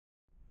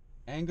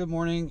And good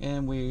morning,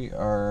 and we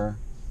are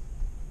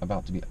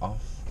about to be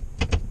off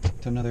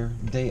to another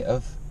day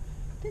of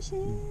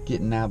fishing,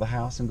 getting out of the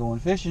house and going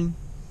fishing.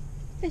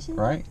 fishing.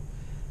 Right?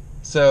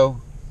 So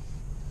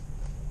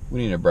we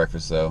need a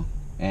breakfast though,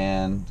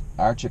 and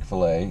our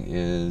Chick-fil-A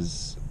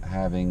is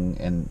having,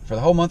 and for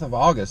the whole month of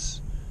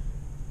August,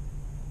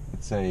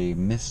 it's a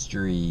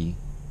mystery,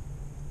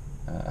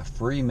 a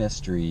free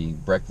mystery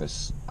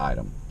breakfast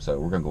item. So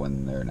we're gonna go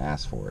in there and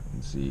ask for it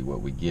and see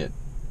what we get,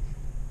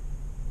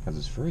 because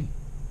it's free.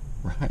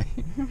 Right?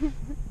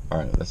 All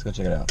right, let's go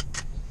check it out.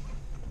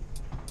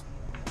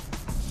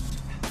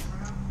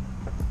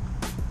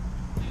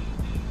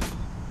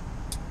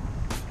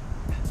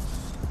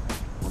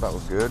 Well, that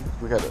was good.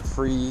 We got a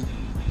free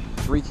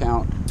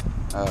 3-count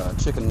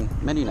chicken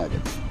mini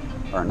nuggets.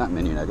 Or not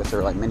mini nuggets,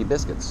 they're like mini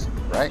biscuits,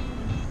 right?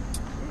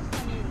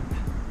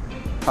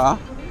 Huh?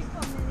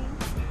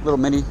 Little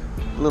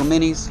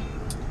minis.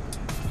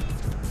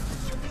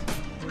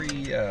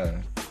 Free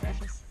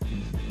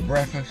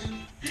breakfast.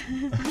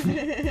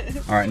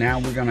 All right, now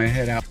we're gonna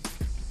head out.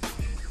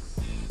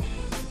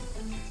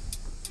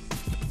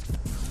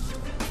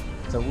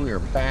 So we are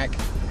back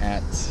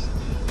at.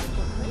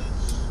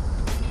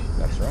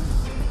 That's right.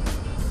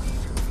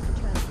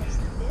 Try to catch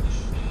some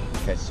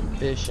fish. Catch some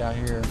fish out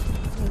here.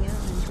 Hang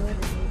out and enjoy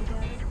the day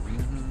together.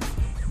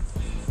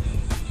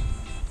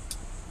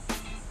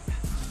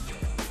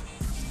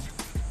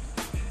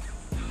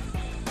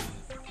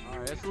 All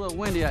right, it's a little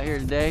windy out here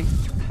today.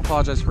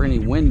 Apologize for any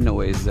wind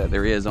noise that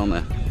there is on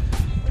the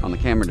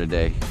camera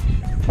today.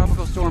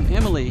 Tropical storm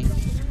Emily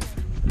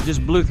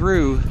just blew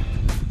through,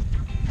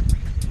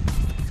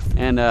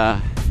 and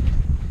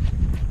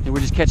we're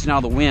just catching all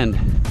the wind.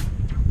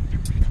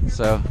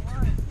 So,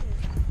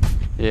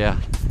 yeah.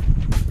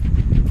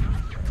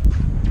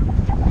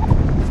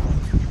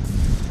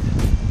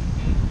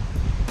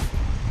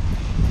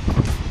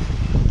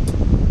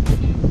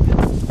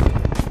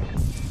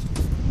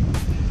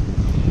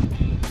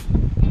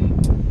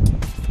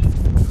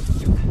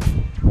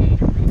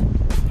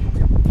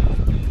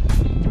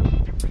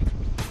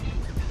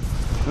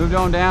 Moved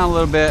on down a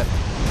little bit to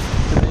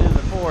the end of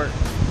the fort.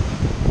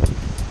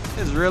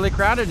 It's really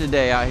crowded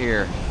today out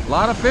here. A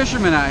lot of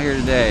fishermen out here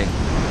today.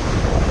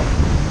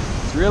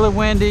 It's really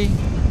windy.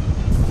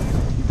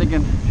 I'm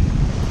thinking,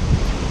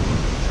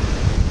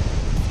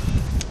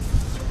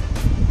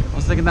 I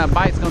was thinking that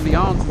bite's gonna be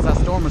on since that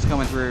storm was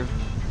coming through.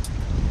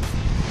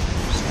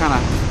 Just kind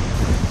of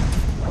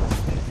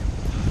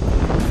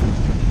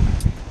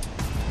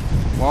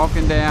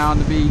walking down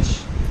the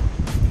beach,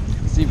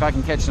 see if I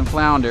can catch some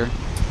flounder.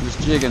 Just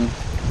jigging,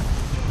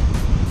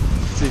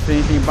 see if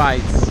anything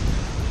bites.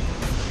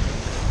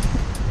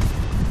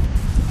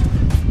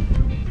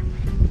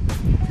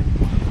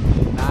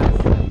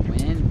 Nice and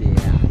windy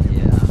out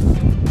here.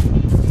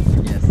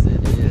 Yes,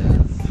 it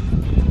is.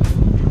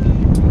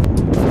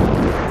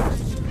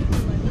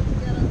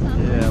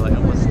 Yeah, like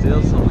I'm gonna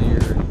steal some of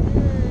your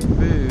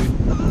food.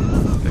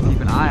 Gotta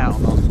keep an eye out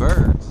on those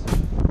birds.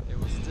 They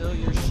will steal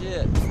your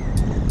shit.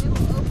 They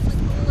will open the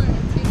cooler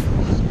and take the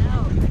fish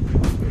out.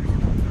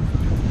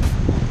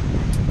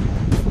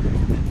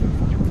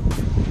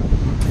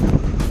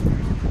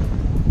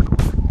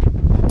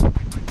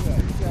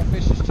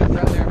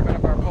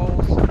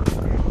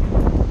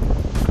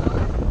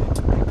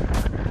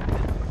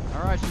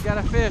 Got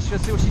a fish.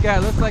 Let's see what she got.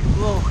 It looks like a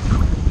little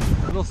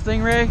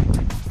stingray.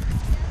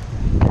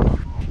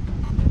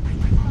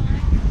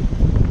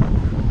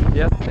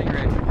 Yes,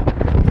 stingray.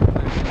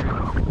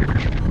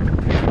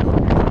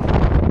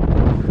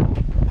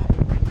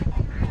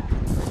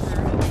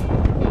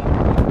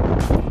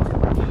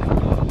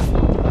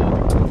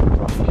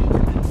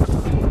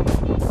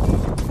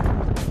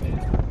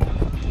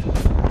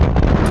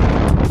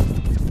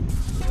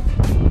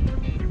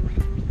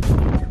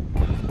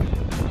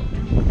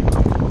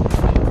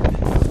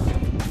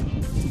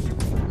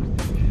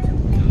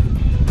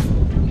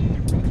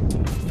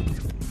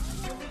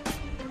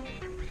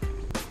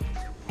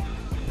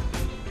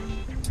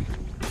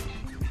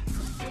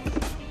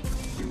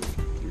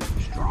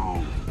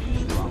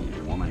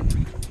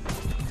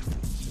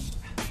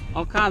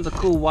 All kinds of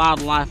cool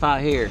wildlife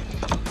out here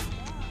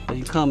that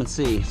you come and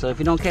see. So if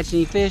you don't catch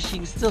any fish, you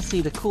can still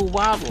see the cool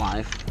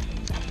wildlife.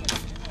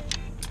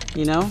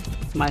 You know,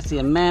 you might see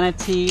a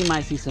manatee, you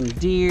might see some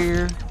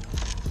deer,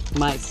 you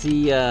might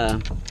see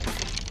I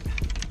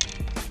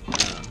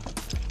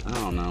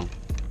don't know.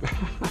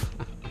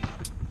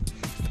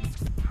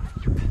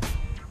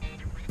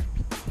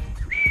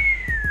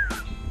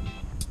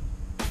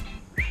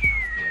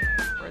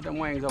 Spread them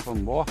wings up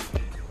on, boy.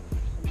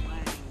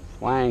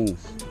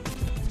 Wangs.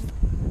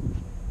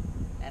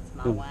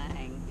 My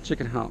wang.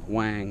 Chicken hot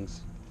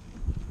wangs.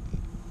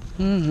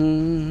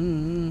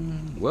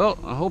 Well,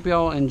 I hope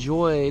y'all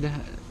enjoyed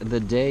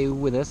the day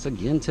with us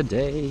again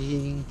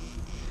today.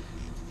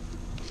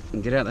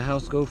 And get out of the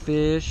house, go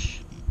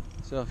fish.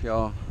 So if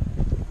y'all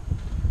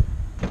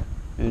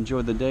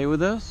enjoyed the day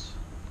with us,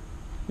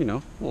 you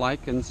know,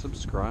 like and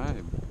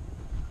subscribe.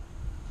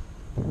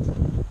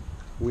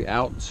 We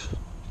out.